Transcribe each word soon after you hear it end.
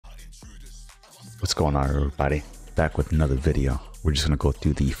What's going on, everybody? Back with another video. We're just going to go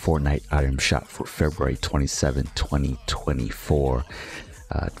through the Fortnite item shop for February 27, 2024.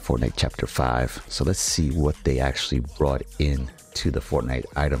 Fortnite Chapter 5. So let's see what they actually brought in to the Fortnite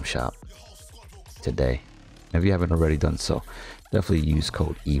item shop today. If you haven't already done so, definitely use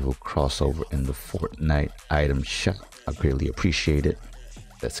code EVIL crossover in the Fortnite item shop. I greatly appreciate it.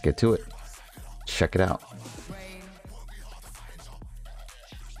 Let's get to it. Check it out.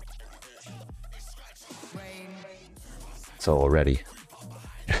 So already,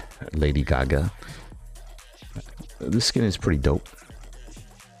 Lady Gaga. This skin is pretty dope.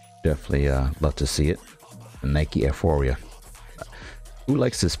 Definitely love to see it. Nike Euphoria. Who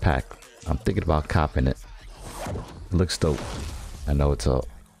likes this pack? I'm thinking about copping it. It looks dope. I know it's a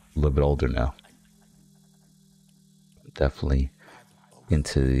little bit older now. Definitely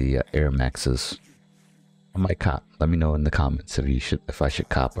into the Air Maxes. I might cop. Let me know in the comments if I should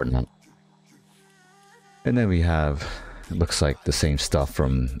cop or not. And then we have, it looks like the same stuff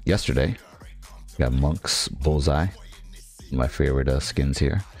from yesterday. We got Monk's Bullseye, my favorite skins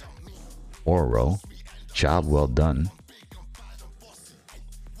here. Oro, Job Well Done.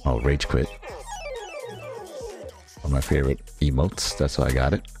 Oh, Rage Quit. One of my favorite emotes, that's why I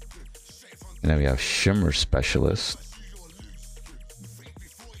got it. And then we have Shimmer Specialist,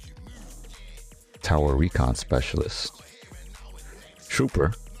 Tower Recon Specialist,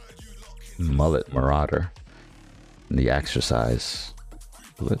 Trooper, Mullet Marauder, and the Exercise.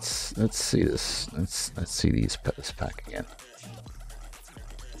 Let's see this. Let's see this pack again.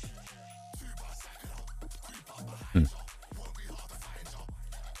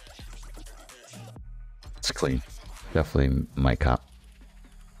 It's clean. Definitely my cop.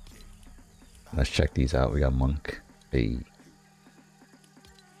 Let's check these out. We got Monk, a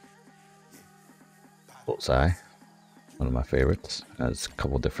Bullseye, one of my favorites. Has a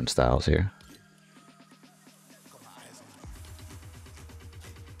couple different styles here.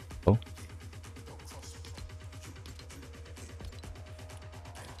 Oh,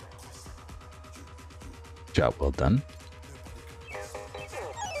 Job Well Done.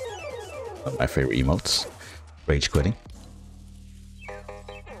 One of my favorite emotes. Rage Quitting.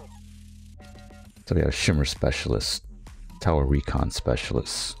 So we have Shimmer Specialist, Tower Recon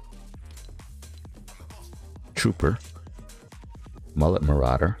Specialist, Trooper, Mullet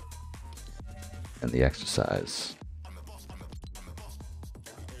Marauder, and the Exercise.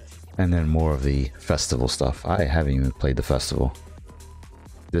 And then more of the festival stuff. I haven't even played the festival.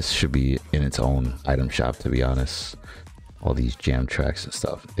 This should be in its own item shop, to be honest. All these jam tracks and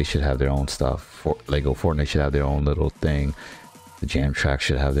stuff. They should have their own stuff. Lego Fortnite should have their own little thing. The jam track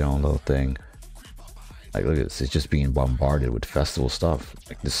should have their own little thing. Like, look at this. It's just being bombarded with festival stuff.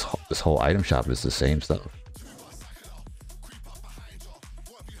 Like this whole item shop is the same stuff.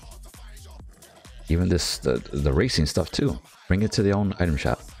 Even this, the racing stuff too. Bring it to their own item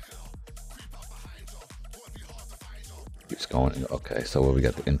shop. Keeps going. Okay, so we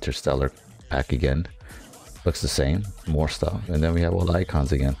got the Interstellar pack again. Looks the same, more stuff, and then we have all the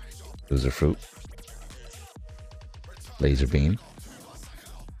icons again. Loser Fruit, Laser Beam,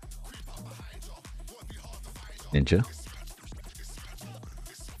 Ninja,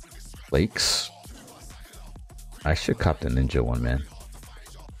 Lakes. I should cop the Ninja one, man.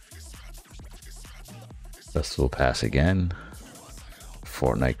 Festival Pass again.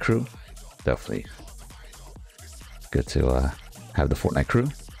 Fortnite Crew, definitely good to have the Fortnite Crew.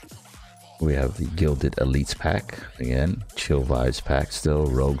 We have the Gilded Elites pack again, Chill Vibes pack still,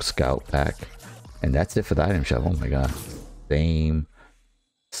 Rogue Scout pack, and that's it for the item shop. Oh my god, same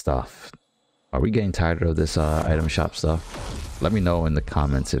stuff. Are we getting tired of this item shop stuff? Let me know in the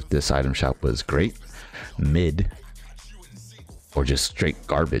comments if this item shop was great, mid, or just straight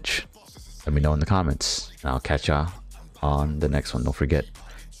garbage. Let me know in the comments, and I'll catch y'all on the next one. Don't forget,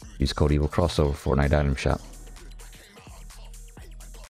 use code EVIL crossover Fortnite item shop.